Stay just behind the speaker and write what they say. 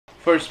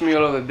First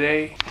meal of the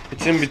day.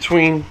 It's in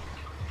between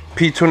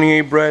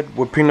P28 bread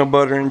with peanut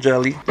butter and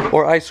jelly,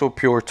 or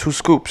Isopure, 2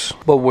 scoops.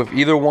 But with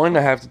either one,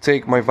 I have to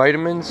take my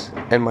vitamins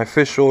and my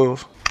fish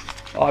oils.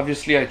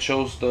 Obviously, I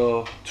chose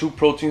the 2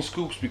 protein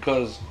scoops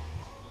because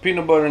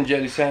peanut butter and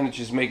jelly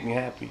sandwiches make me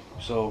happy.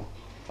 So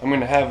I'm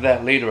gonna have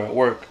that later at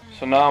work.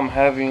 So now I'm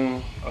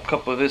having a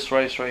cup of this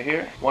rice right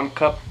here. 1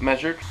 cup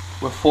measured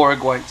with 4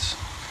 egg whites.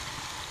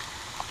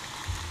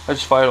 I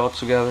just fry it all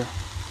together.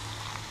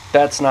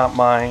 That's not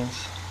mine.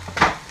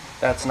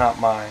 That's not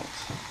mine.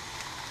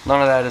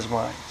 None of that is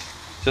mine.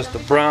 Just the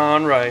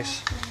brown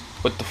rice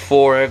with the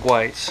 4 egg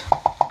whites.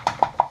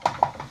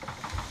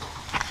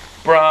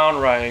 Brown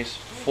rice,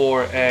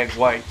 4 egg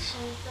whites.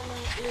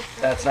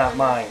 That's not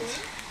mine.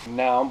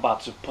 Now I'm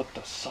about to put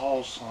the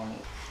sauce on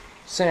it.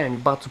 Sam, you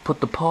about to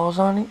put the paws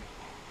on it?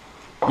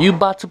 You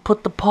about to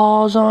put the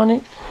paws on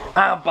it?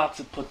 I'm about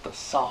to put the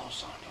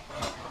sauce on it.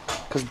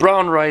 Cause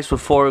brown rice with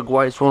 4 egg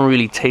whites won't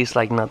really taste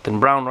like nothing.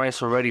 Brown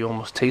rice already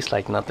almost tastes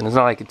like nothing. It's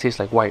not like it tastes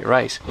like white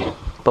rice.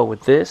 But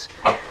with this,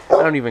 I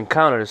don't even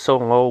count it. It's so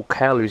low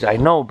calories. I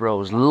know,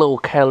 bro. It's low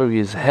calorie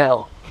as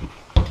hell.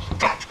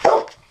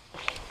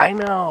 I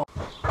know.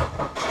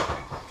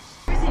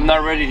 I'm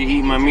not ready to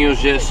eat my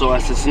meals yet, so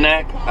as a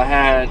snack, I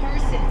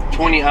had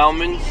 20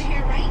 almonds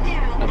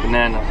and a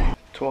banana.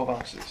 12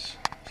 ounces.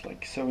 It's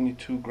like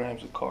 72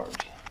 grams of carbs.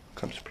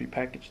 Comes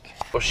pre-packaged.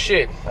 Oh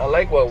shit, I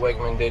like what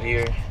Wegman did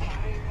here.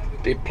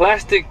 They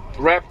plastic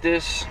wrapped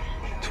this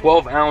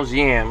 12-ounce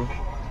yam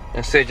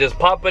and said just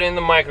pop it in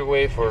the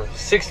microwave for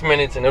 6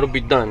 minutes and it'll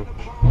be done.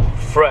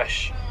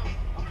 Fresh.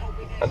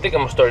 I think I'm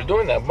gonna start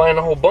doing that. Buying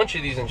a whole bunch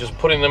of these and just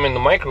putting them in the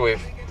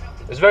microwave.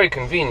 It's very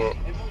convenient.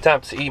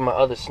 Time to eat my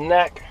other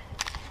snack.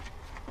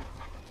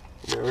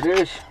 There it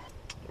is.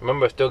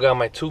 Remember, I still got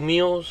my 2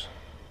 meals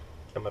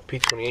and my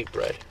P28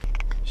 bread.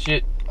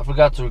 Shit, I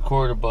forgot to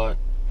record it, but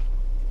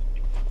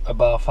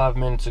about 5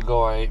 minutes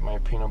ago I ate my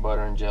peanut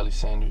butter and jelly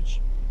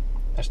sandwich.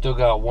 I still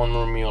got 1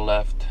 more meal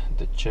left,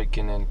 the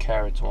chicken and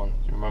carrots one.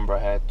 Remember, I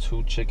had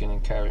 2 chicken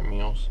and carrot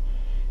meals,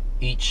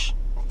 each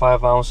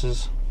 5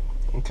 ounces.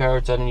 And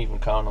carrots, I didn't even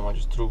count them. I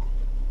just threw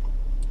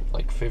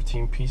like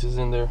 15 pieces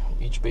in there,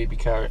 each baby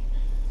carrot.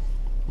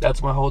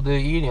 That's my whole day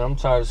eating. I'm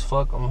tired as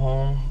fuck. I'm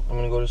home. I'm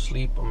gonna go to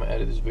sleep. I'm gonna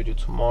edit this video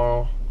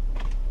tomorrow.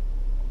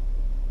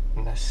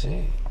 And that's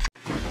it.